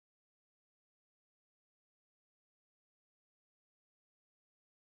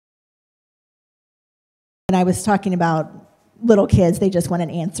When I was talking about little kids, they just want an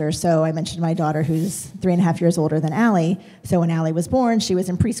answer. So I mentioned my daughter, who's 3.5 years older than Allie. So when Allie was born, she was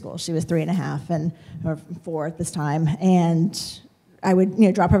in preschool. She was 3.5 or 4 at this time. And I would,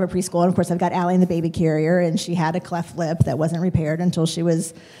 drop her off at preschool. And of course, I've got Allie in the baby carrier, and she had a cleft lip that wasn't repaired until she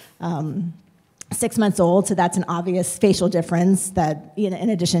was 6 months old. So that's an obvious facial difference that, in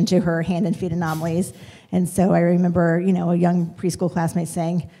addition to her hand and feet anomalies. And so I remember, a young preschool classmate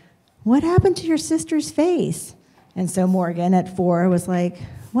saying, "What happened to your sister's face?" And so Morgan at 4 was like,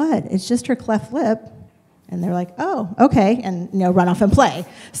 "What? It's just her cleft lip." And they're like, "Oh, okay," and run off and play.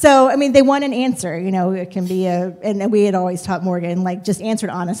 So they want an answer. It can be and we had always taught Morgan, just answer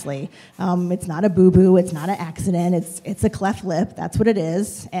it honestly. It's not a boo-boo, it's not an accident, it's a cleft lip. That's what it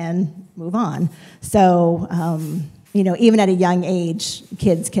is, and move on. So even at a young age,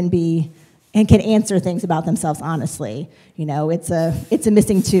 kids can be and can answer things about themselves honestly. It's a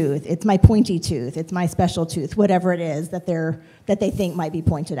missing tooth, it's my pointy tooth, it's my special tooth, whatever it is that they think might be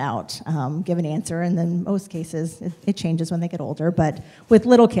pointed out. Give an answer, and then most cases it changes when they get older. But with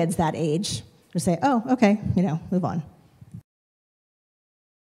little kids that age, just say, "Oh, okay," move on.